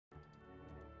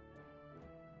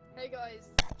Hey guys.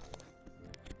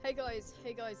 Hey guys.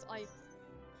 Hey guys.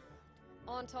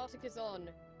 Antarctic is on.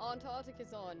 Antarctic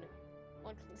is on.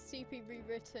 On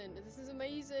CPRewritten. This is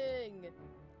amazing.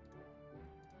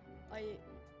 What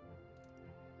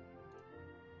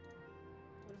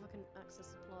if I can access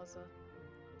the plaza?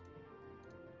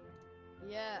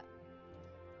 Yeah.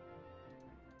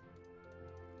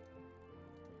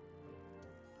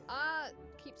 Ah,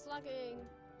 keeps lagging.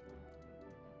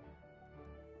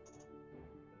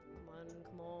 Come on,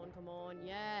 come on, come on.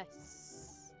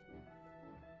 Yes.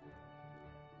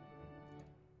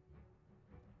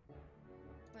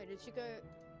 Wait, did she go?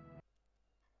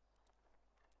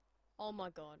 Oh my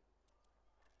god.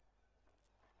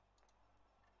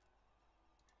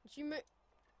 She keeps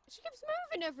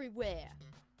moving everywhere.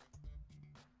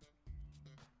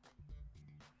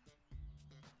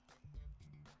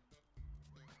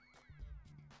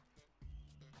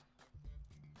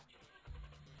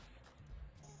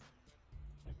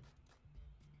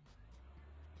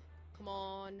 Come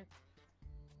on.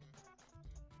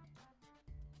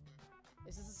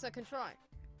 Is this the second try?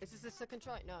 Is this the second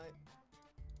try? No.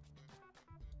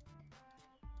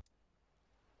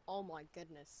 Oh my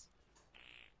goodness.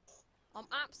 I'm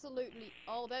absolutely...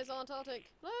 Oh, there's Antarctic.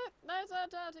 Look, there's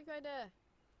Antarctic right there.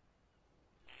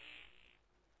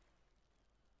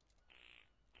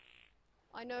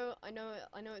 I know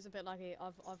it's a bit laggy.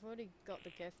 I've already got the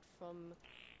gift from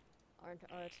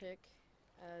Artic,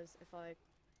 as if I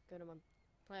go to my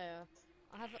player,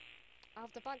 I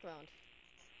have the background.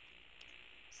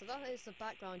 So that is the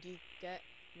background you get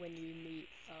when you meet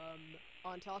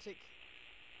Antarctic.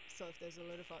 So if there's a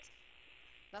load of fucks.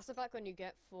 That's the background you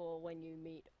get for when you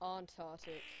meet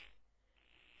Antarctic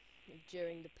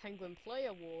during the Penguin Play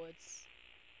Awards.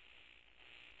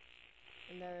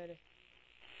 And there it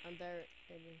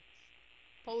is.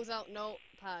 Pulls out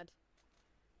notepad.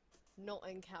 Not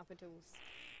in capitals.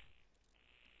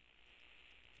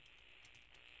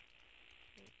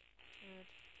 Add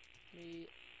me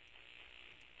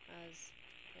as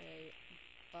a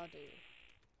buddy.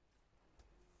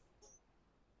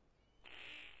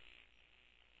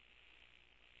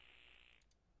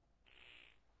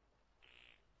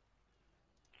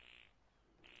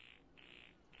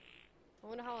 I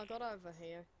wonder how I got over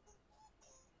here.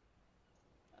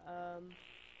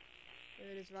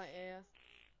 Here it is right here.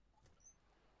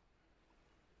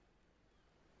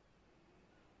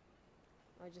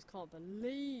 I just can't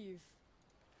believe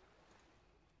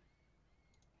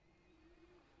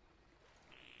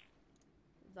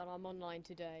that I'm online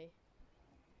today.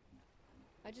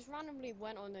 I just randomly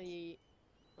went on the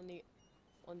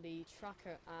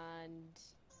tracker and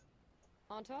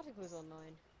Antarctic was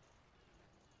online.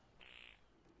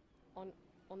 On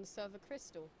the server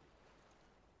Crystal.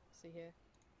 See here.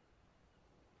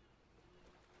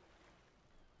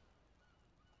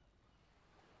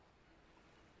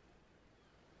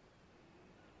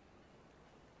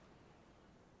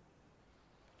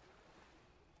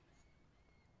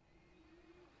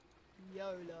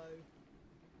 YOLO.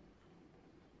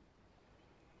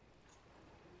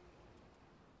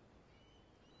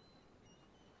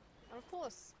 And of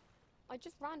course, I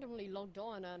just randomly logged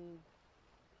on and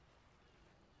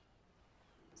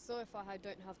so if I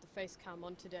don't have the face cam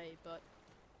on today, but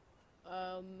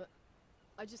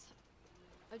I just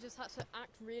had to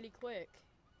act really quick.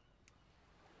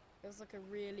 It was like a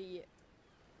really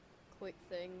quick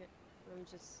thing. I'm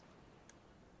just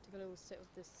took a little sip of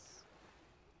this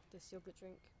yogurt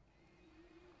drink.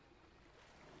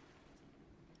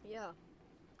 Yeah.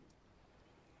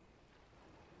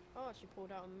 Oh, she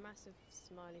pulled out a massive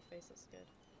smiley face. That's good.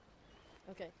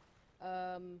 Okay.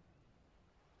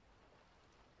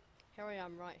 Here I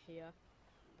am right here.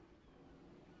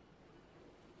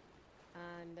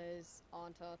 And there's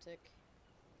Antarctic.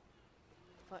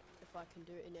 If I can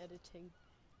do it in editing.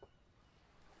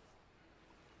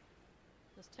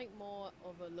 Let's take more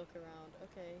of a look around.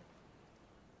 Okay.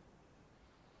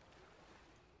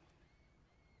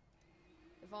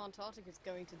 If Antarctic is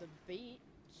going to the beach.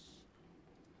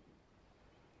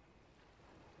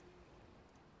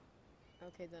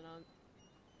 Okay, then I'm...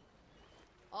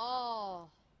 Oh!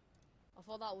 I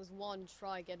thought that was one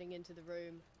try getting into the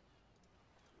room.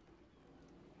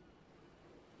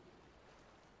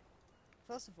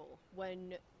 First of all,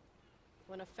 when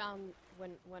I found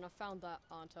that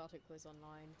Antarctic was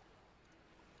online,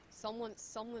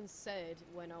 someone said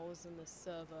when I was on the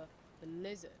server, the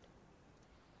lizard.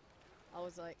 I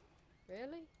was like,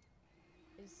 really?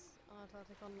 Is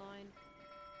Antarctic online?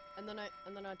 And then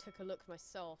I took a look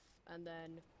myself, and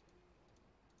then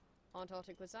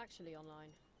Antarctic was actually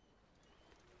online.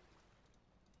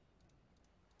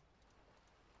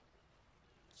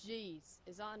 jeez.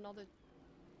 Is that another...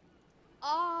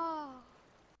 Ah!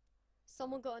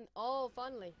 Someone got an... Oh,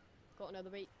 finally. Got another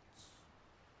beach.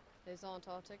 There's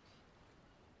Antarctic.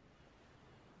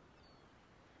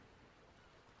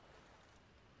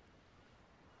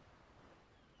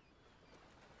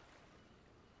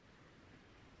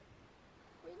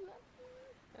 We love you.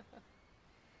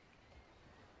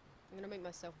 I'm gonna make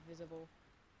myself visible.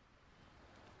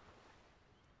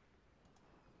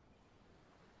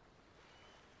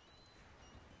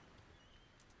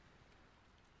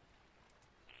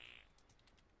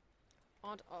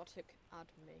 Artic, add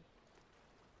me.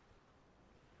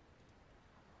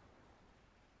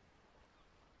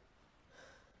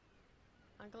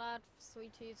 I'm glad,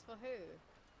 sweeties, for who?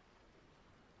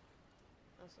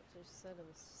 That's what you said in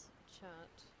this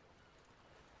chat.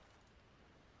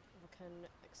 I can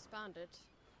expand it.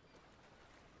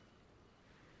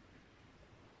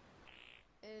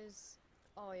 Is...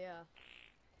 oh yeah.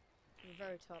 The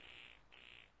very top.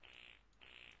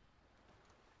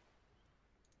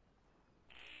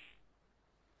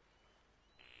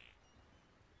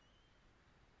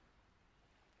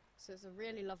 So it's a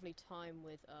really lovely time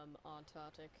with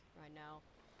Antarctic right now,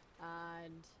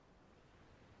 and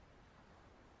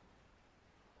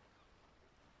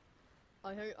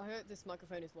I hope this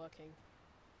microphone is working.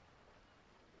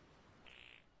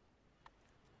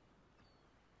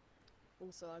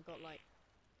 Also, I got like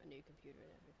a new computer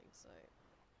and everything, so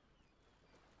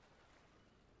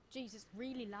jeez, it's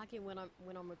really lagging when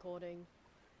I'm recording.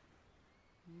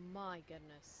 My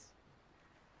goodness.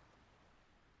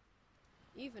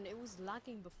 Even it was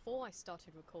lagging before I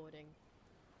started recording.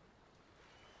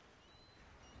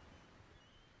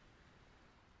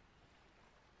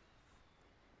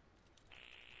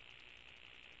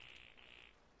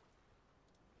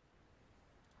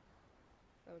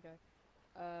 There we go.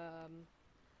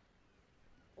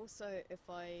 Also, if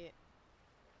I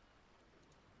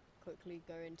quickly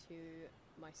go into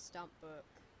my stamp book,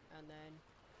 and then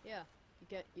yeah,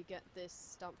 you get this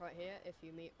stamp right here if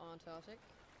you meet Antarctic.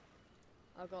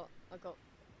 I got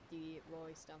the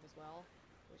Roy stamp as well,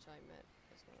 which I met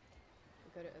as well.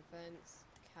 We go to events,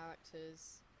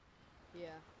 characters.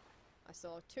 Yeah, I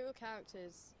saw 2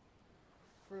 characters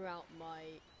throughout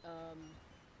my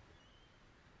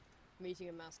meeting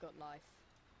a mascot life.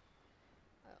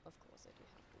 Of course, I do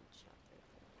have the chat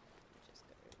open. Let me just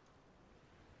go.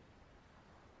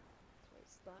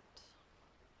 Close that.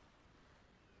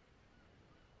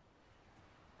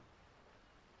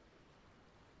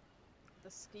 The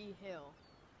ski hill.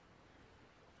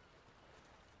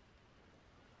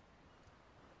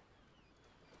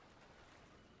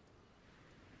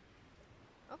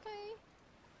 Okay.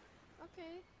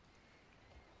 Okay.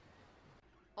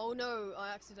 Oh no, I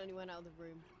accidentally went out of the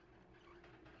room.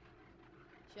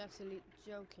 She actually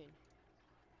joking.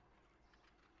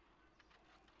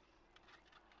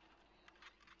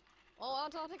 Oh,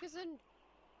 Antarctic is in.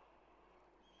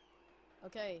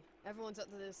 Okay, everyone's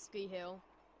at the ski hill,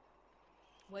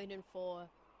 waiting for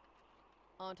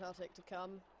Antarctic to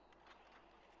come.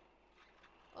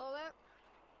 Oh, there.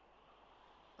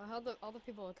 I heard the other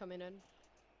people are coming in.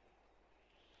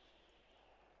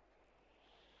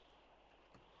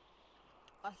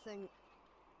 I think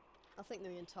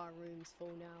the entire room's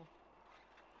full now.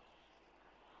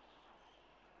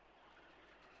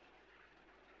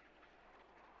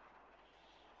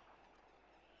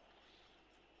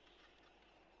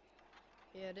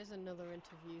 Yeah, it is another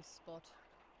interview spot.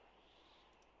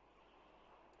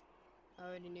 I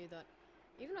already knew that.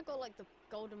 Even I got like the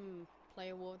Golden Play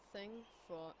Award thing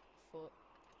from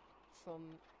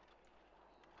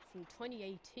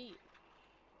 2018.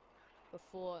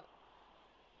 Before,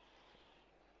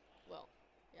 well,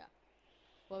 yeah.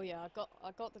 Well, yeah, I got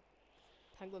the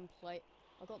I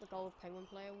got the Gold Penguin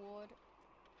Play Award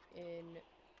in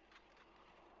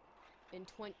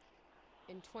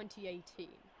 2018.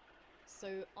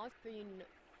 So I've been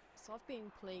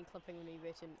playing Clippingly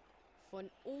Written for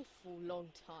an awful long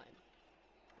time.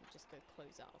 I'm just gonna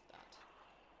close out of that.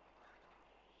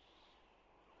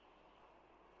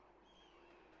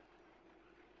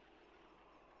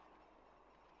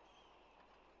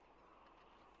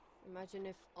 Imagine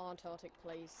if Antarctic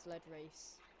plays Sled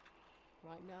Race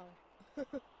right now.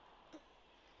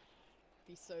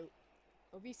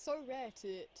 It'll be so rare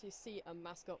to see a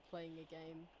mascot playing a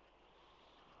game.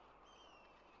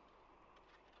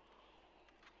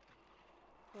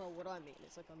 Well, what I mean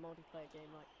is like a multiplayer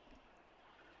game like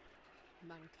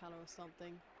Mancala or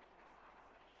something.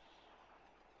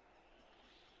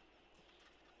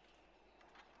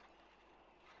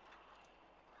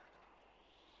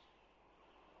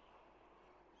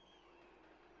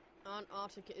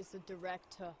 Artic is the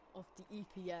director of the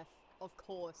EPF, of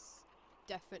course.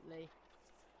 Definitely.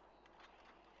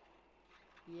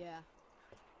 Yeah.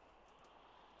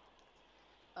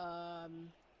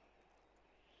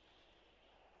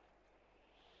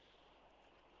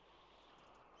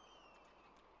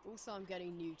 Also, I'm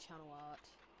getting new channel art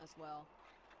as well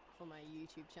for my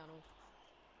YouTube channel.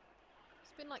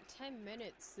 It's been like 10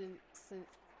 minutes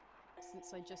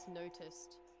since I just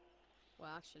noticed.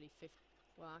 Well, actually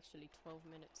 12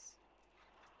 minutes.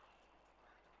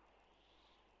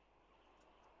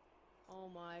 Oh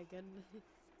my goodness.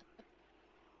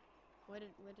 Where did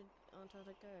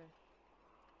Antarctica go?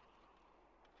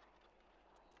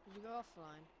 Did you go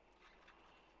offline?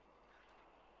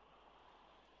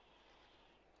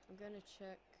 I'm gonna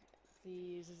check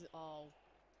these. Oh.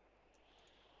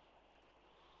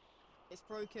 It's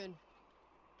broken.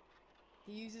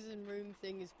 The users in room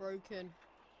thing is broken.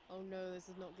 Oh no, this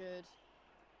is not good.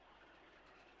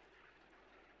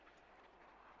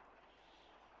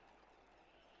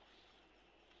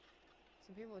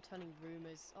 Some people are telling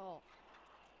rumors. Oh.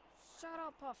 Shut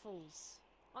up, Puffles!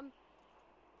 I'm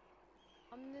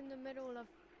in the middle of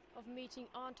meeting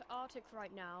Aunt Artic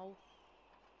right now.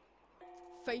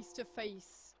 Face to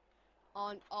face.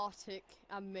 Aunt Artic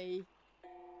and me.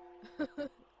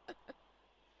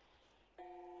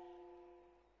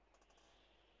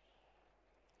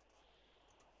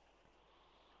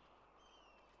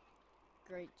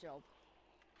 Great job.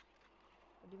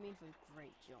 What do you mean for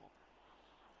great job?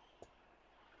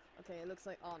 Okay, it looks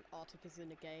like Aunt Artic is in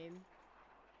the game.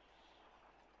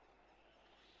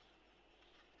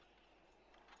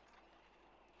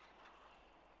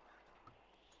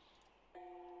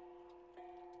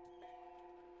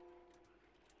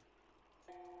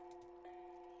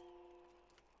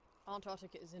 Aunt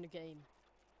Artic is in a game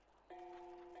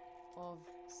of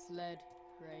sled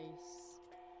race.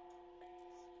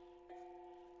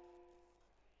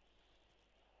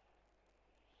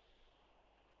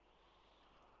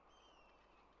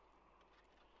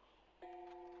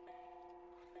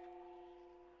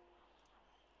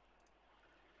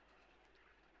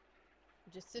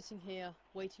 I'm just sitting here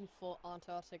waiting for Aunt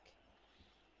Artic.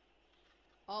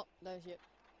 Oh, there's you.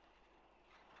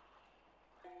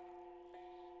 I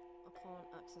can't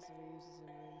access the users in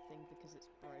room thing because it's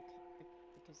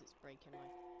breaking my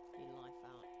life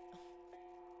out.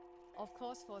 Of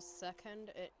course, for a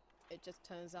second it just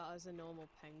turns out as a normal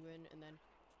penguin, and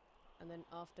then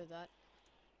after that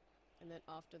it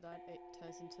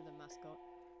turns into the mascot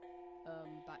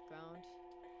background.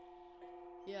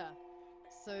 Yeah.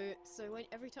 So when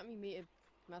every time you meet a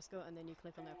mascot and then you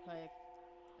click on their player,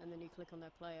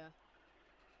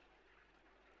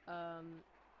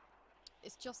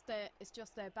 it's just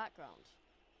their background.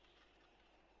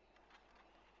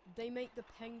 They make the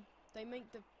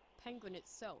penguin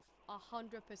itself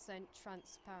 100%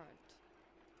 transparent.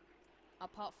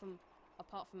 Apart from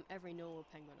every normal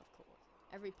penguin, of course.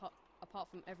 Apart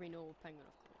from every normal penguin,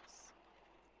 of course.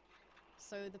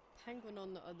 So the penguin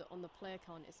on the player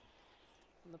card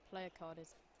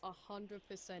is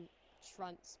 100%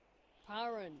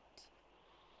 transparent,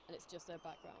 and it's just their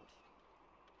background.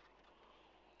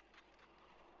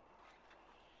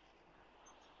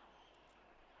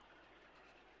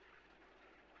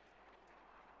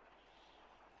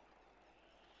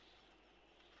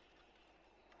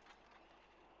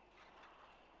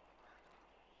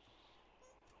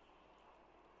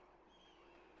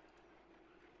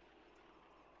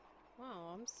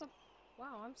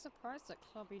 Wow, I'm surprised that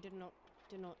Clubby did not.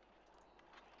 Wow,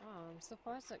 I'm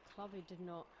surprised that Clubby did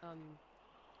not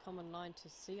come online to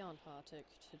see Antarctic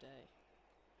today.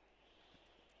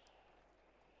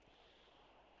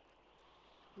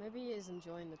 Maybe he is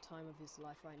enjoying the time of his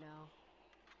life right now,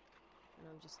 and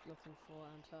I'm just looking for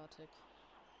Antarctic.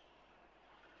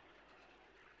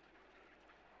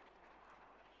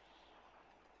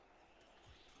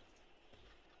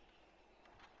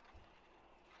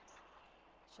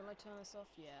 Shall I turn this off?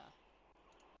 Yeah.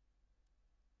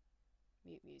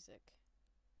 Mute music.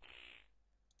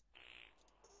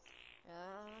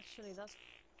 Actually, that's...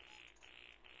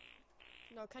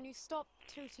 No, can you stop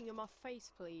tooting in my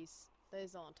face, please?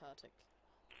 There's Antarctic.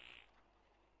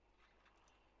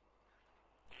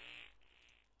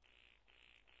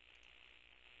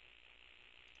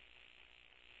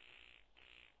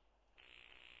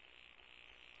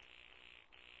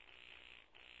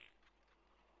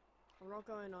 I'm not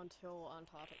going until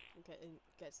Antarctic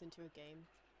gets into a game.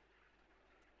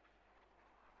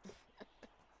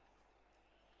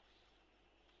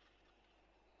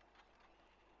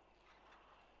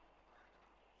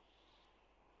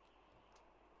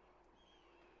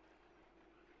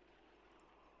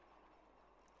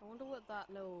 I wonder what that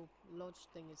little lodge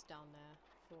thing is down there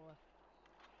for.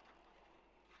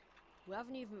 We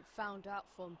haven't even found out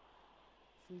from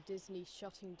Disney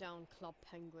shutting down Club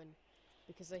Penguin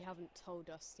because they haven't told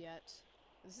us yet.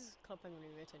 This is Club Penguin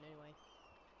Rewritten anyway.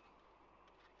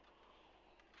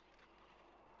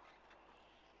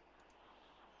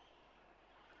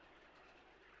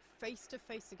 Face to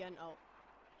face again. Oh,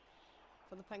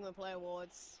 for the Penguin Play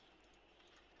Awards.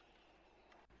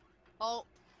 Oh,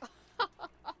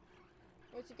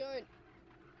 where's you going?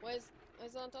 Where's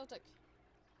Antarctic?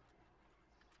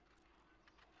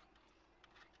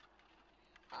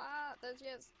 Ah, there she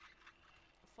is.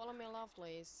 Follow me,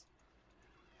 lovelies.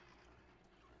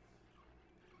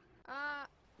 Ah,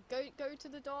 go to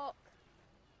the dock.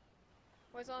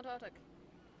 Where's Antarctic?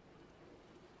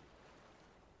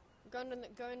 Going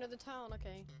to the town.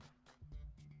 Okay.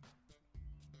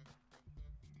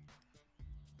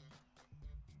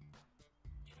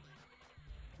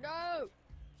 No!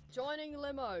 Joining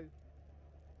limo.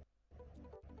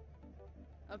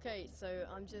 Okay, so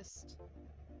I'm just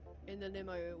in the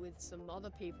limo with some other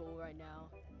people right now,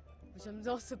 which I'm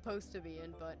not supposed to be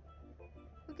in, but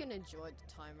we can enjoy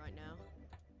the time right now.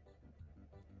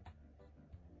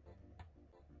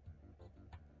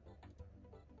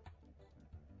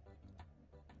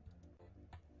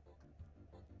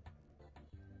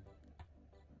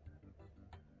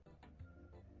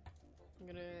 I'm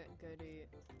gonna go to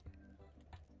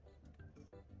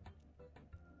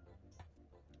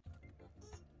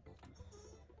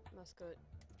mascot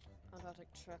Artic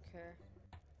tracker.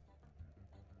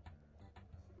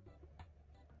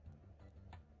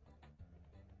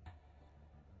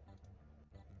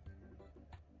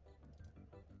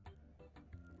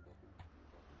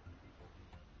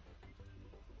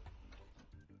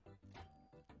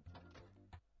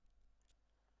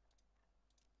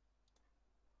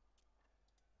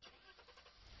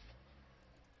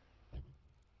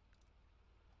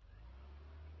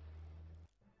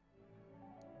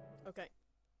 Okay.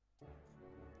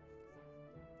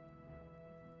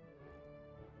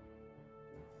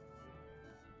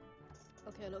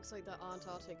 Okay, looks like the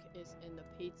Antarctic is in the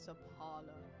pizza parlor.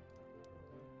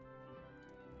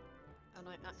 And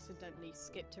I accidentally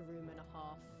skipped a room and a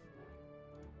half.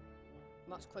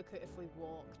 Much quicker if we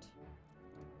walked.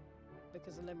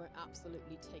 Because the limo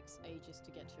absolutely takes ages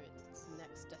to get to its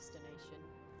next destination.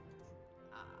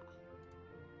 Ah.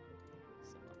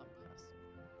 Some other person.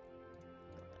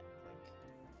 Got there quick.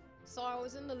 So I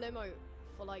was in the limo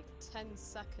for like 10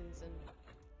 seconds and...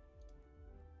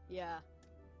 yeah.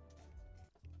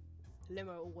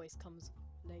 Limo always comes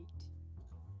late.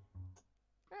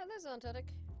 Alright, there's Antarctic.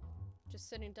 Just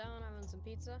sitting down, having some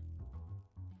pizza.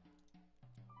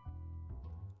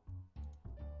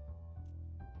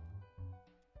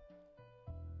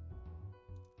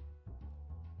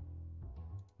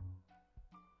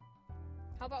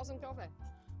 How about some coffee?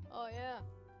 Oh yeah.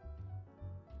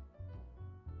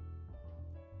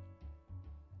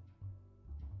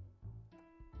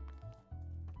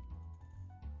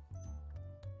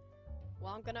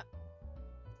 Well, I'm gonna...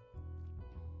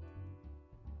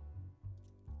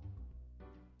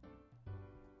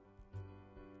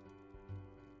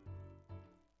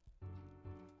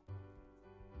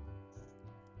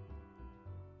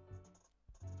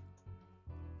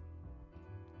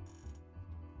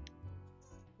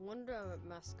 I wonder what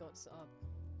mascots are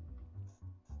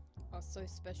so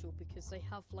special because they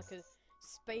have like a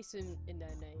space in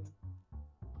their name.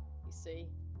 You see?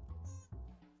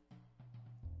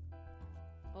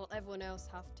 Well, everyone else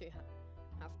have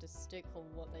to stick on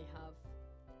what they have.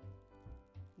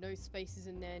 No spaces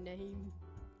in their name.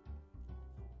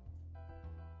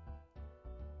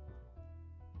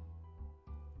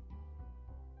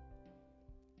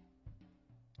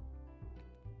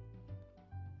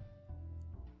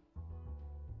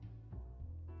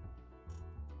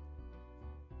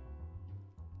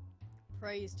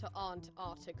 Praise to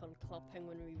Artic on Club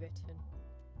Penguin Rewritten.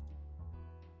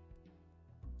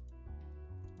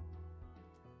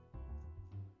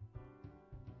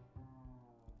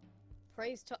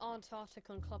 Praise to Artic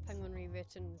on Club Penguin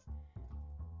Rewritten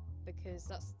because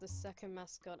that's the second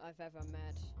mascot I've ever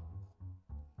met.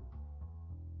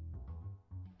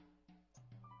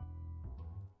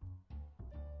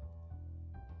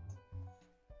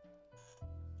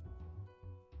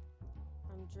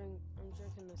 I'm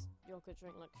drinking this yogurt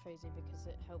drink like crazy because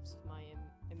it helps my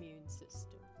immune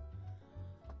system.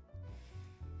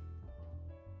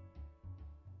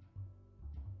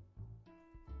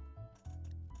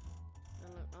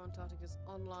 And look, Antarctica's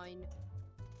online.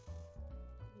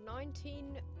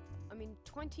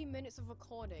 20 minutes of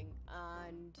recording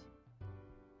and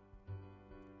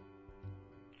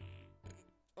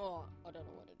Oh, I don't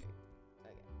know what to do.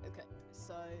 Okay,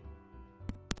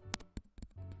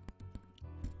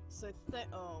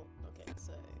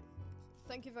 so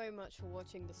thank you very much for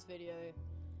watching this video.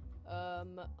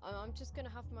 I'm just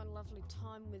gonna have my lovely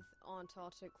time with Aunt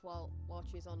Artic while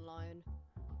she's online.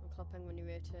 I'm clapping when you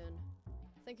return.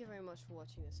 Thank you very much for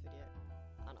watching this video,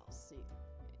 and I'll see you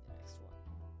in the next one.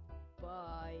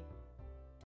 Bye.